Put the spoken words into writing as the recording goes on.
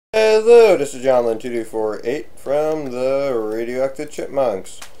Hello, this is John2248 from the Radioactive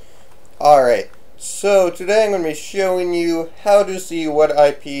Chipmunks. Alright, so today I'm going to be showing you how to see what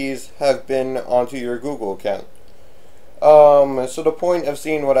IPs have been onto your Google account. So the point of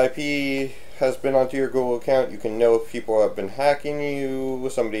seeing what IP has been onto your Google account, you can know if people have been hacking you,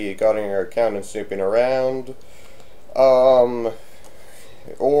 somebody got in your account and snooping around,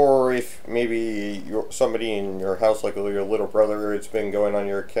 or if maybe somebody in your house, like your little brother, it's been going on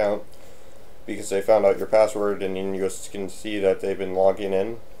your account because they found out your password and then you can see that they've been logging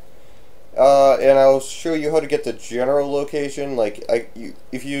in. And I'll show you how to get the general location. Like,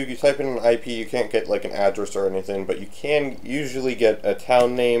 if you type in an IP, you can't get like an address or anything, but you can usually get a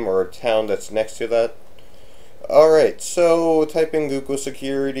town name or a town that's next to that. Alright, so type in Google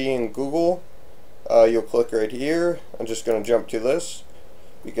Security in Google. You'll click right here. I'm just going to jump to this,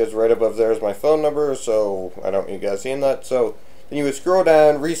 because right above there is my phone number, so I don't want you guys seeing that. So then you would scroll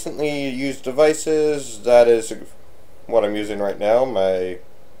down, recently used devices. That is what I'm using right now, my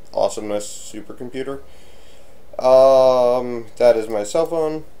awesomeness supercomputer. That is my cell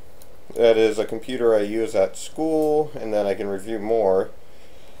phone. That is a computer I use at school, and then I can review more.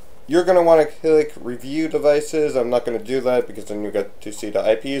 You're going to want to click review devices. I'm not going to do that because then you get to see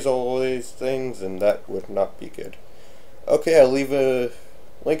the IPs of all these things, and that would not be good. Okay, I'll leave a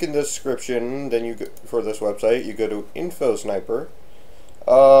link in the description. Then you go, for this website, you go to Info Sniper.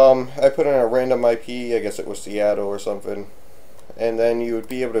 I put in a random IP, I guess it was Seattle or something, and then you would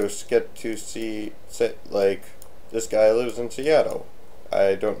be able to get to see, like, this guy lives in Seattle.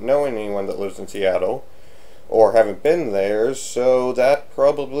 I don't know anyone that lives in Seattle, or haven't been there, so that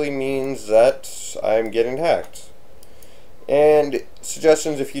probably means that I'm getting hacked. And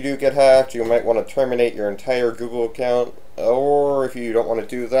suggestions: if you do get hacked, you might want to terminate your entire Google account, or if you don't want to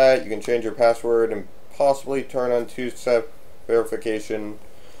do that, you can change your password and possibly turn on two-step verification.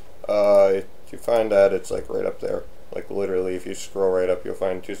 If you find that, it's like right up there. Like literally, if you scroll right up, you'll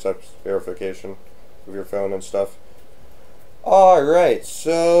find two-step verification of your phone and stuff. Alright,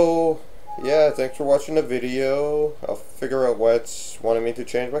 so yeah, thanks for watching the video. I'll figure out what's wanting me to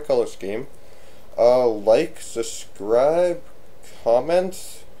change my color scheme. Like, subscribe,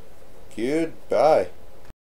 comment. Goodbye.